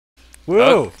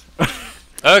Woo!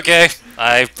 Okay,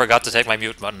 I forgot to take my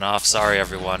mute button off. Sorry,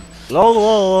 everyone.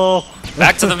 Lol.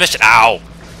 Back to the mission. Ow!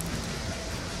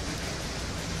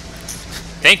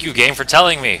 Thank you, game, for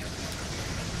telling me.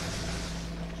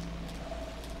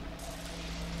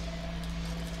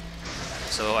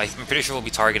 So I'm pretty sure we'll be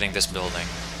targeting this building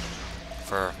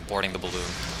for boarding the balloon.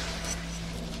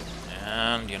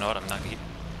 And you know what? I'm not gonna...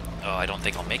 Oh, I don't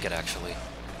think I'll make it, actually.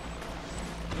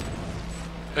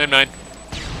 Landmine.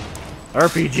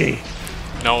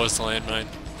 RPG. No, it was the landmine.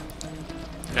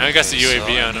 Now I got the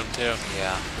UAV on him, too.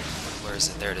 Yeah. Where is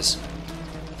it? There it is.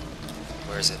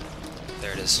 Where is it?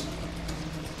 There it is.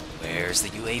 Where's the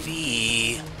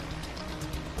UAV?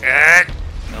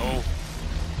 No.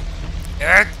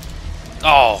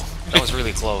 Oh, that was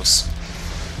really close.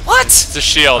 What? It's a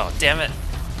shield. Oh, damn it.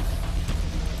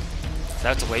 I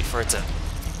have to wait for it to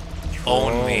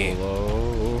own me.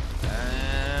 Hello.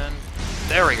 And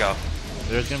there we go.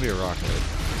 There's gonna be a rocket.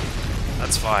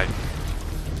 That's fine.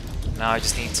 Now I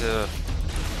just need to...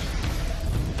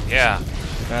 Yeah.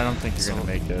 I don't think you're gonna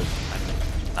make it.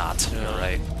 Not. Yeah. You're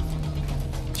right.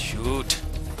 Shoot.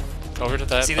 Over to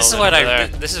that. See, this is building when over I...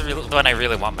 there. This is when I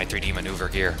really want my 3D maneuver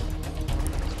gear.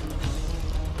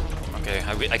 Okay,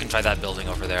 I can try that building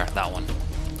over there. That one.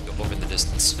 Go over in the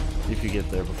distance. If you get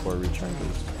there before it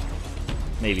recharges.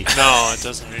 Maybe. No, it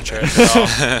doesn't recharge at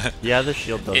all. Yeah, the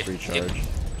shield does recharge.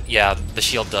 Yeah, the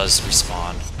shield does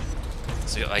respawn.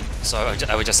 So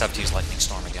I would just have to use Lightning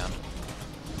Storm again.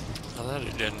 Well, that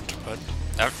it didn't, but...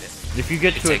 If you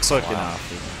get It to it takes a quick while.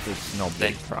 enough, it's no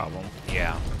big problem.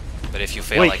 Yeah. But if you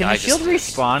fail, Wait, like can I the shield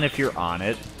just... respawn if you're on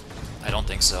it? I don't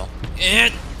think so.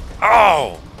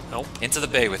 Oh! Nope. Into the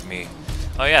bay with me.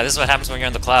 Oh yeah, this is what happens when you're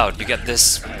in the cloud. You get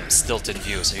this stilted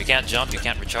view. So you can't jump, you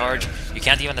can't recharge, you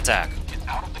can't even attack. Get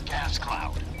out of the gas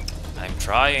cloud. I'm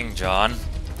trying, John.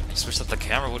 I just wish that the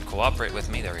camera would cooperate with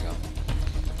me. There we go.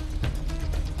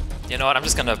 You know what, I'm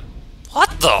just gonna... What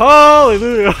the?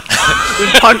 Hallelujah!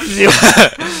 It punches you!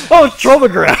 Oh, it's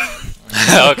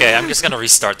Tromograph! Okay, I'm just gonna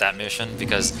restart that mission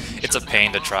because it's a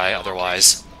pain to try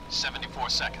otherwise. 74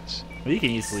 seconds. We can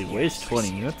easily waste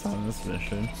 20 minutes on this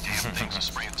mission. Damn things are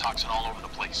spraying toxin all over the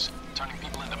place, turning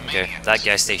people into Okay, maniacs. that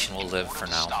gas station will live In order for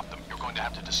to now. stop them, you're going to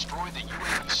have to destroy the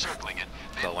UAV circling it.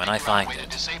 Then But when I figure out a find way to it-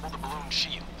 disable the balloon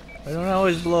shield. I don't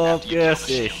always blow up gas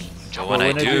stations. But when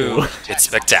I do, it's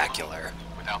spectacular.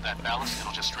 Without that ballast,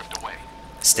 it'll just drift away.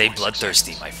 Stay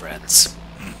bloodthirsty, my friends.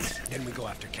 Then we go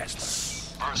after Kessler.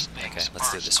 First things Okay,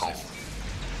 let's do it first, this way. Cole.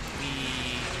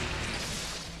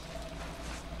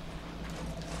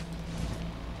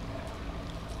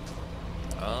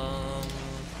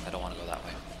 I don't want to go that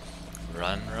way.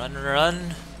 Run, run,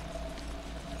 run.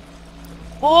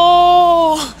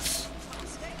 Oh!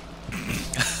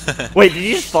 Wait, did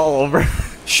you just fall over?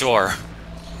 Sure.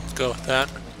 Let's go with that.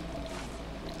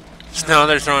 So now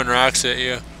they're throwing rocks at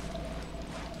you.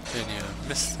 And you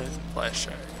missed the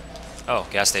flashlight. Oh,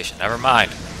 gas station. Never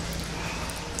mind. I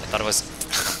thought it was...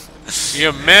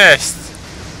 You missed!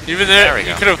 Even There we you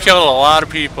go. could have killed a lot of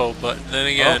people, but then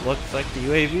again... Oh, looks like the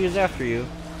UAV is after you.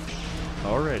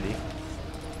 Already.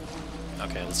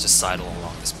 Okay, let's just sidle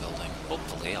along this building.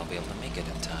 Hopefully, I'll be able to make it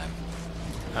in time.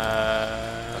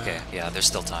 Okay, yeah, there's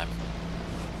still time.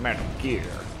 Metal Gear.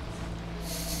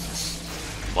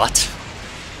 What?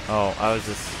 Oh, I was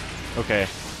just... Okay,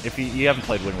 if you haven't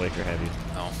played Wind Waker, have you?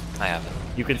 No, I haven't.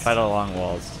 You can sidle along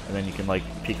walls, and then you can, like,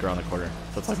 peek around the corner.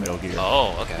 So it's like Metal Gear.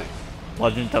 Oh, okay.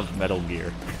 Legend of Metal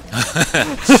Gear.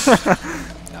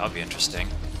 That would be interesting.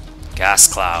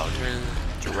 Gas cloud.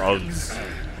 Drugs.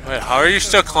 Wait, how are you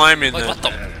still climbing Like, then? what the?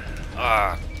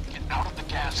 Get out of the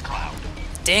gas cloud.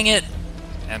 Dang it!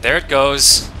 And there it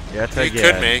goes. Yes, You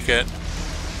again. could make it.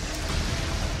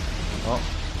 Oh,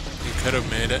 You could have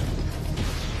made it.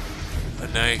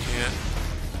 But now you can't.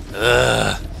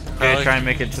 Ugh. okay, try and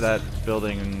make it to that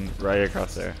building right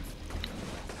across there.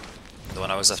 The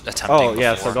one I was attempting Oh,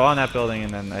 yeah, before. so go on that building,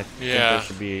 and then I think Yeah. there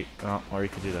should be... Oh, or you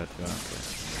could do that, too.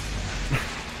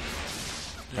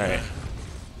 Alright.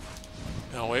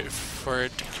 Now wait for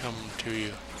it to come to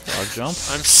you. I'll jump.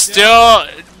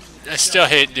 I still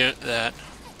hate doing that.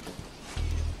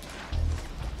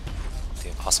 The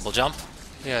impossible jump.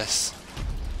 Yes.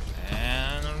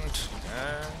 And...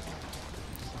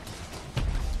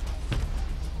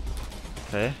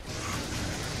 Okay.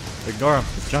 Ignore him.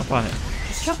 Just jump on it.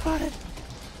 Just jump on it.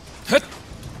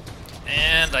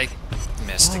 And I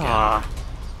missed again. Ah.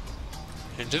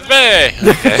 Into the bay!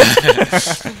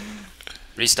 Okay.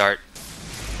 Restart.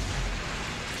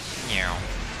 Meow.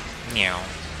 Meow.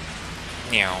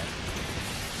 Meow.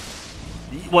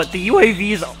 What, the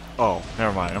UAVs... Oh,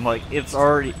 never mind. I'm like, it's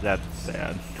already... That's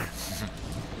sad.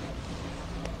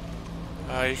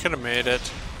 You could have made it.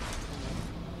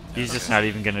 He's just not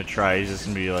even gonna try. He's just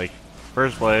gonna be like,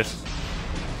 first place.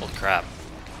 Holy crap.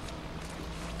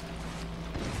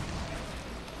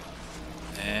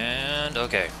 And,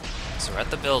 okay. So we're at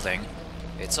the building.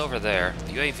 It's over there.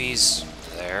 The UAV's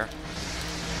there.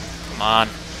 Come on.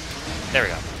 There we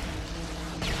go.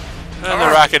 And the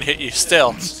rocket hit you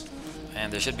still.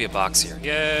 And there should be a box here.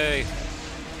 Yay!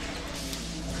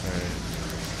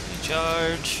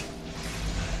 Recharge.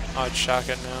 Oh, I'd shock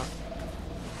it now.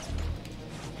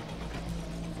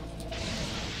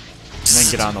 And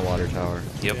then get on the water tower.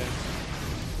 Yep. Yeah.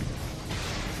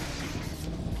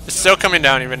 It's still coming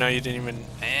down even though you didn't even...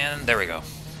 And there we go.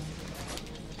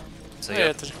 So Yeah,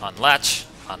 yep, unlatch,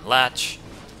 unlatch,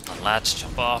 unlatch,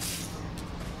 jump off,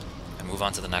 and move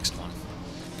on to the next one.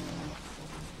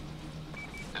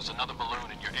 There's another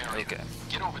balloon in your area. Okay.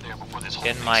 Get over there before this whole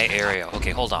In thing my spins area. up.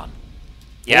 Okay, hold on.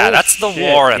 Yeah, that's the Bullshit,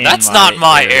 Warren. in That's not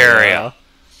my area. area.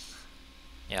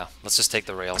 Yeah, let's just take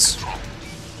the rails.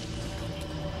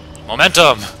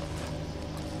 Momentum!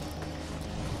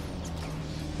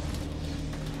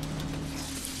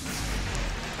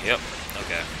 Yep,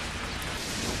 okay.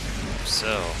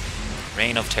 So,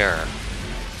 Reign of Terror.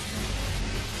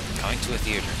 Coming to a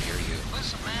theater near you.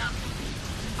 Listen, man.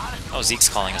 I didn't know Oh, Zeke's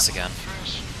what calling us happened, again.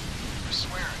 Trish. I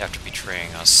swear. After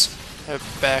betraying us. A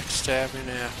backstabbing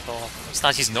asshole. It's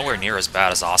not, he's nowhere near as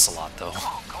bad as Ocelot, though.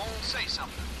 Come on, Cole, say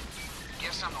something.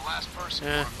 Guess I'm the last person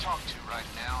you Yeah. want to talk to right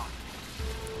now.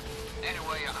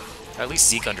 Anyway, At least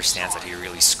Zeke understands that he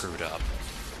really screwed up.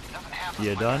 nothing happened.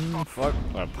 You like I done? thought Fuck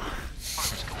up.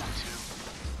 it was going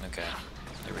to. Okay,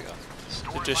 here we go. Story The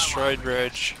of my destroyed life.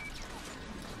 bridge.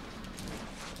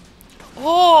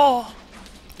 Oh!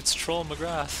 It's Troll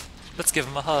McGrath. Let's give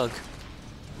him a hug.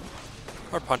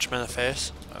 Or punch him in the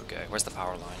face. Okay, where's the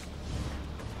power line?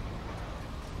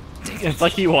 It's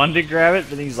like he wanted to grab it,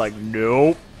 but he's like,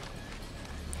 nope.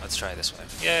 Let's try this way.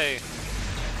 Yay!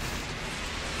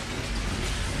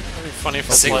 That'd be funny if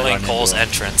it Signaling run into Cole's him.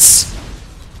 entrance.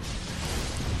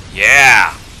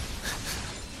 Yeah!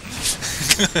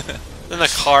 Then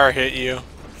the car hit you.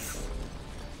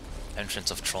 Entrance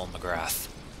of Troll McGrath.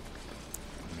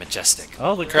 Majestic.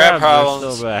 Oh, the Crab crabs are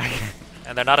problems. still back.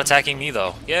 And they're not attacking me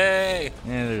though. Yay!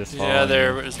 Yeah, they're just Yeah, following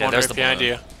there you. was Yeah, one there's right the behind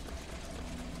balloon. you.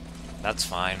 That's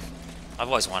fine. I've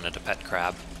always wanted a pet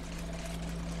crab.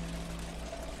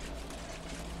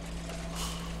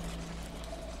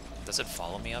 Does it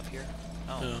follow me up here?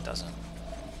 No, No. it doesn't.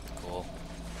 Cool.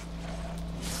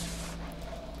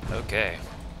 Okay.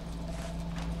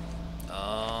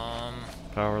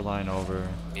 Power line over.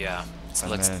 Yeah.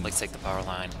 And Let's then- take the power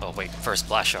line. Oh wait, first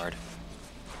blast shard.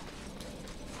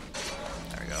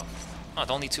 There we go. Oh,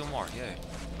 only two more. Yay.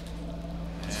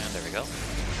 And there we go.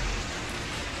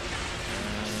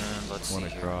 And let's One see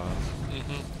here. across.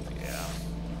 Yeah.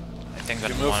 I think If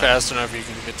that you move fast enough, you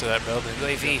can get to that building.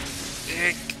 UAV.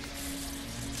 Eek.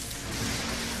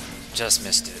 Just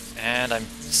missed it. And I'm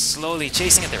slowly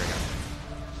chasing it. There we go.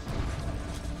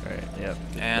 Right, yep.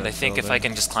 get And that I think if I building.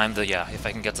 can just climb the, yeah, if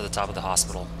I can get to the top of the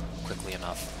hospital quickly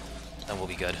enough, then we'll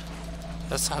be good.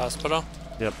 That's the hospital.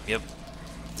 Yep. Yep.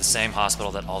 The same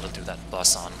hospital that Alden threw that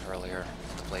bus on earlier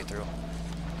in the playthrough.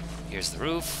 Here's the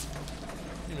roof.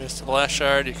 You missed the blast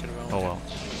shard. You could have Oh owned well.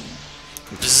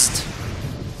 Bzzzt.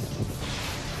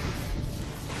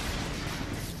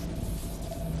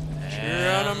 it.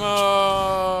 And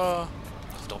Geronimo!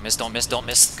 don't miss, don't miss, don't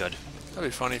miss. Good. That'd be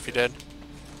funny if you did.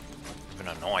 Been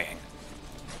annoying.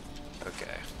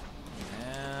 Okay.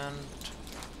 And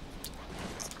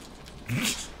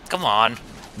come on.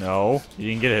 No, you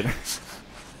didn't get it.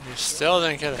 You still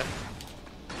didn't get it.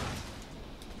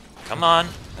 Come on.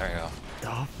 There we go.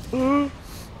 The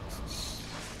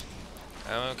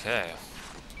Okay.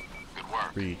 Good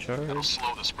work. That'll recharge.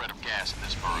 slow the spread of gas in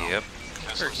this borough. Yep.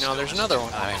 No, there's another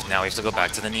one. Alright, now we have to go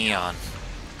back to the neon.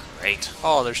 Great.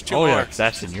 Oh, there's two Oh more. yeah, 'cause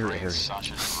that's in your area.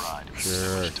 Sasha's ride.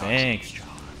 Sure. Thanks, John.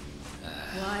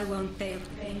 Why won't they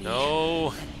obey me?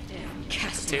 No. Damn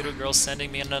Casper. Potato Girl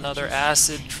sending me on another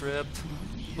acid trip.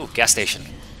 Ooh, gas station.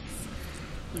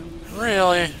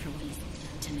 Really?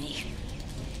 To me.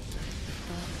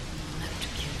 I'll have to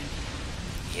kill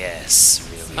him. Yes,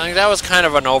 I really. think that was kind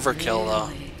of an overkill, though.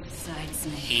 Really, besides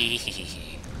me. Hee hee hee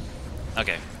hee.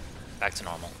 Okay, back to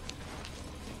normal.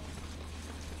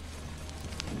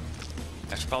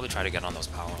 I should probably try to get on those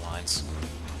power lines.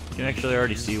 You can actually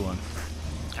already see one.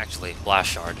 Actually, blast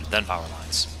shard, then power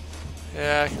lines.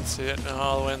 Yeah, I can see it now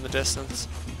all the way in the distance.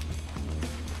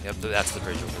 Yep, that's the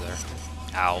bridge over there.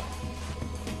 Ow.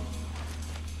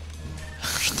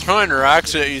 Throwing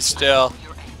rocks at you still.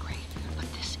 You're angry, but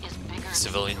this is bigger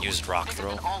Civilian than you. used rock Bigger throw.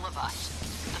 than all of us. The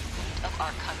fate of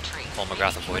our country. Paul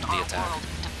McGrath avoided the attack. Our world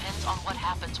depends on what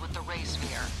happens with the ray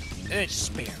sphere.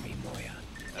 Spare me, Moya.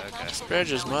 Okay. This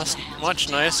bridge is much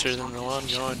nicer than the one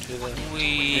going to the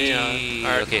neon.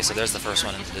 Alright. Okay, so there's the first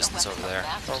one in the distance over there.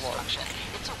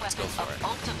 Let's go for it.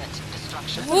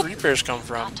 Where did the Reapers come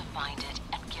from?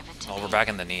 Oh, we're back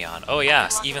in the neon. Oh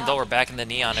yes, even though we're back in the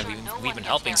neon and we've been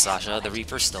helping Sasha, the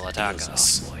Reapers still attack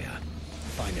us. Moya.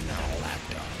 Find another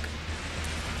lapdog.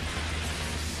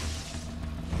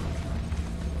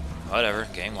 Whatever,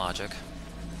 game logic.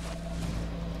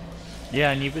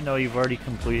 Yeah, and even though you've already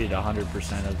completed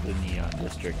 100% of the neon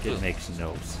district, it makes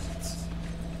no sense.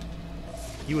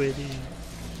 You idiot.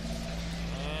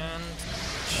 And...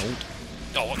 Nope.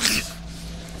 Oh,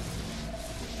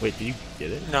 Wait, did you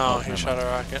get it? No, Oh, he never shot a mind.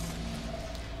 rocket.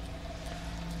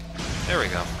 there we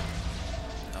go.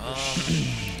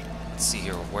 Let's see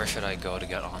here, where should I go to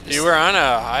get on this? You were on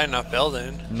a high enough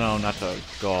building. No, not to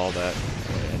go all that way.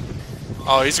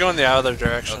 Oh, he's going the other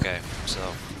direction. Okay, so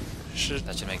Should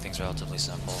that should make things relatively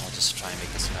simple. I'll just try and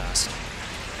make this fast.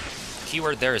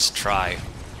 Keyword there is try.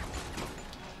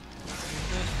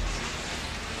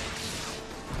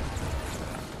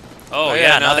 Oh,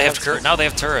 yeah, now they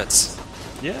have turrets.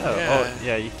 Yeah. Yeah. Oh,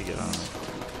 yeah, you can get on it.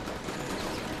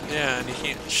 Yeah, and you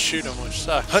can't shoot him, which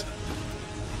sucks.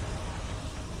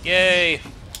 Yay!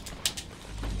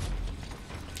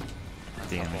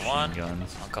 Damn Couple machine one,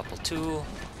 guns. a couple two.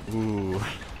 Ooh.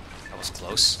 That was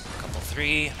close. A couple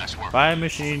three. Nice work. Buy a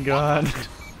machine gun.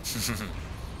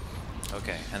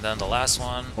 Okay, and then the last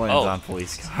one. Lands Oh, on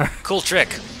police car. cool trick.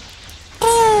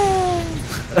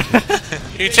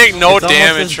 You take no It's almost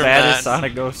damage as from bad that. as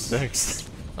Sonic 06.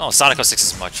 Oh, Sonic 06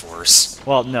 is much worse.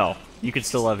 Well, no. You can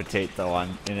still levitate, though,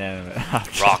 on inanimate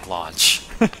objects. Rock launch.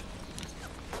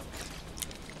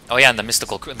 Oh yeah, and the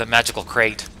magical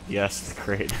crate. Yes, the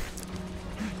crate.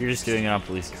 You're just doing it on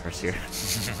police cars here.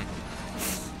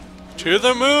 To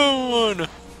the moon!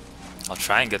 I'll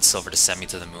try and get Silver to send me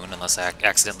to the moon unless I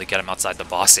accidentally get him outside the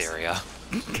boss area.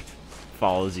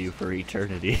 Follows you for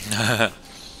eternity.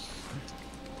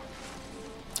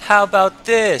 How about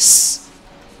this?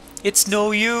 It's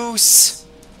no use.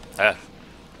 There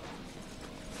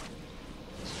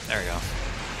we go.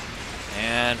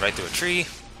 And right through a tree.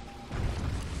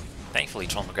 Thankfully,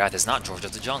 Troll McGrath is not George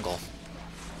of the Jungle.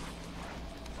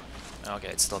 Okay,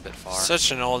 it's still a bit far.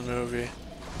 Such an old movie.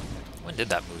 When did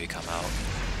that movie come out?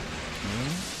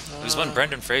 It was when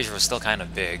Brendan Fraser was still kind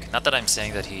of big. Not that I'm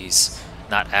saying that he's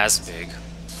not as big,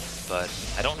 but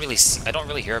I don't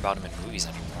really hear about him in movies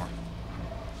anymore.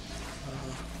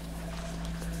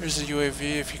 There's a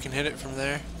UAV if you can hit it from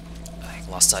there. I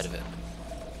lost sight of it.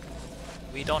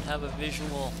 We don't have a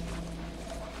visual.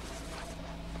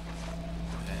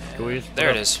 Can we just put There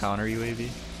it up is. Counter UAV?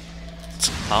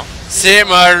 Huh? Say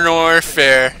Modern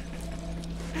Warfare.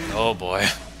 Oh boy.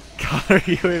 Counter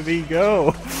UAV,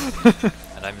 go!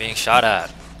 And I'm being shot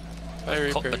at. By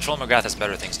Reaper. Patrol McGrath has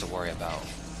better things to worry about.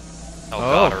 Oh, Oh,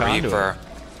 god, a conduit. Reaper.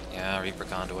 Yeah, Reaper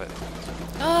conduit.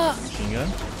 Machine gun?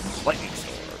 Lightning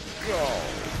sword. Go!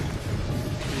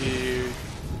 You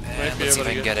And might be let's see able if I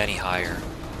to can get any higher.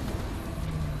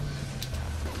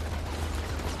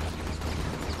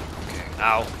 Okay.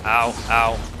 Ow, ow,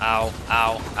 ow, ow,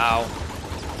 ow, ow.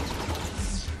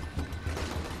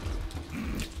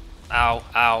 Ow,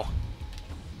 ow.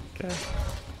 Okay.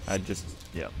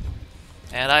 Yep.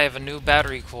 And I have a new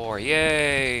battery core.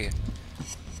 Yay!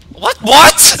 What?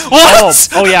 What? What?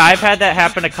 Oh yeah, I've had that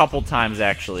happen a couple times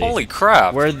actually. Holy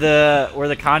crap. Where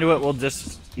the conduit will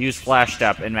just use flash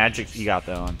step and magic. You got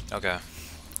that one. Okay.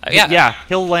 Yeah,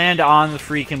 he'll land on the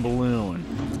freaking balloon.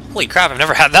 Holy crap, I've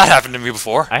never had that happen to me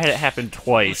before. I had it happen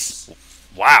twice.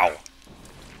 Wow.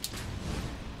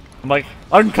 I'm like,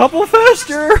 uncouple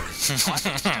faster!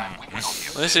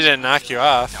 At least he didn't knock you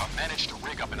off. Now, I've managed to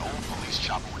rig up an old police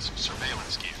chopper with some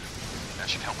surveillance gear. That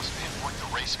should help us pinpoint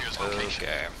the ray sphere's location.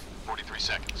 Okay. 43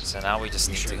 seconds. So now we just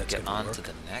need sure to that's get gonna on work? to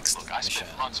the next Look, I mission.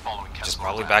 spent months following Which is Kessler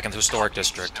probably around. back into Historic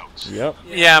District. Notes. Yep.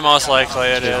 Yeah, most likely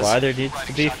it Which is why is. there needs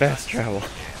to be fast travel.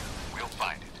 We'll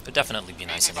find it. It'd definitely be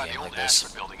nice in a By game the like old this.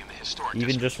 NASA building in the historic Even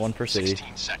district. just one per city.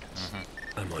 16 seconds.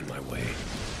 I'm on my way.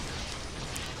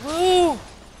 Woo!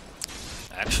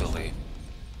 Actually.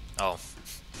 Oh.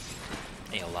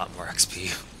 Need a lot more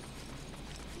XP.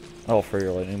 Oh, for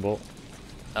your lightning bolt?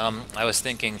 I was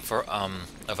thinking of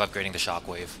upgrading the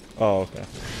shockwave. Oh, okay.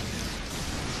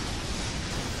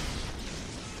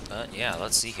 But yeah,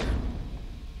 let's see here.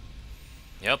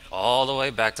 Yep, all the way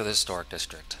back to the Historic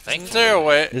District. Isn't Thankfully. there a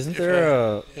way? Isn't if there I-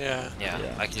 a... Yeah. Yeah,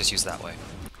 Yeah. I can just use that way.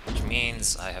 Which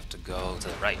means I have to go to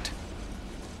the right.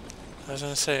 I was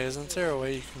gonna say, isn't there a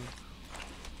way you can...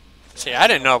 See, I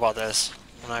didn't know about this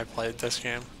when I played this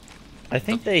game. I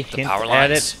think they hint power at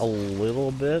lines? it a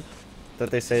little bit. That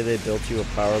they say they built you a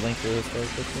power link to this very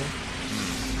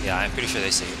quickly. Yeah, I'm pretty sure they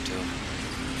say it too.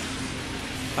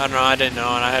 I don't know, I didn't know,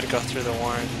 and I had to go through the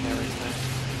warrant and everything.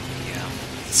 Yeah.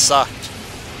 It sucked.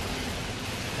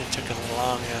 It took a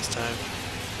long ass time.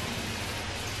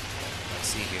 Let's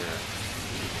see here.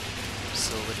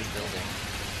 Silhouetted building.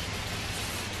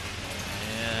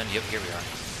 And yep, here we are.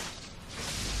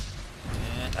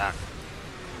 And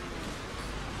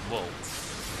whoa.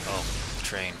 Oh, the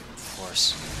train, of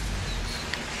course.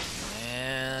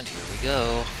 And here we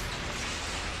go.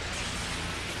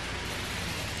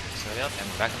 So yep, and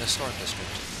we're back in the historic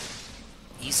district.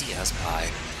 Easy as pie.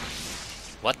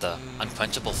 What the?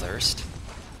 Unquenchable thirst?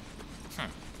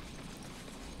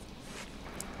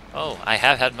 Oh, I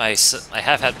have had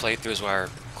playthroughs where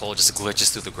Cole just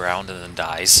glitches through the ground and then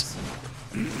dies.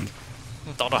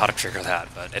 Don't know how to trigger that,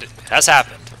 but it has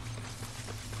happened.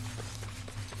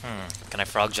 Can I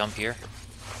frog jump here?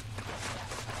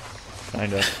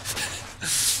 Kinda.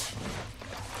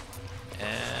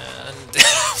 And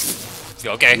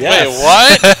okay. Yes. Wait,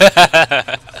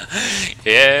 what?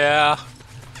 Yeah.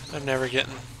 I'm never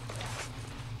getting...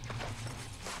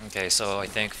 Okay, so I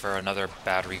think for another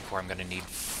battery core, I'm gonna need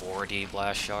 40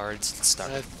 blast shards. Let's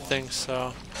start I with one. think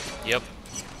so. Yep.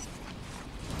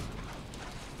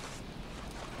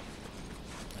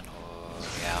 And,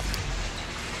 yeah.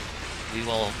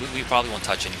 We probably won't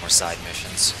touch any more side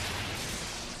missions.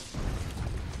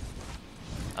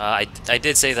 I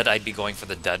did say that I'd be going for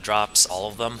the dead drops, all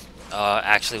of them.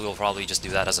 Actually, we'll probably just do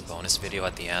that as a bonus video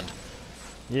at the end.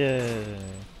 Yeah.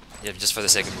 Yeah, just for the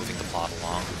sake of moving the plot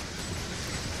along.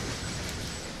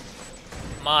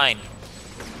 Mine.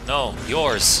 No,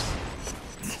 yours.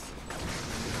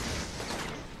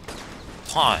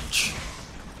 Punch.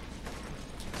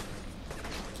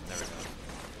 There we go.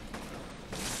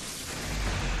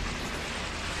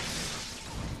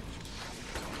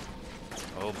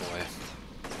 Oh boy.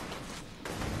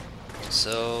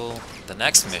 So, the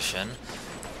next mission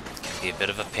can be a bit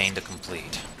of a pain to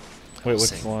complete. Wait,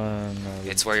 Let's which see. one?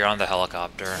 It's where you're on the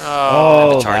helicopter. Oh,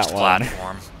 And Oh, the charged that one.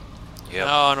 platform. Yep.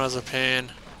 that one was a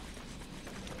pain.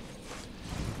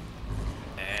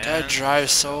 That And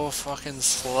drives so fucking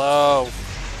slow.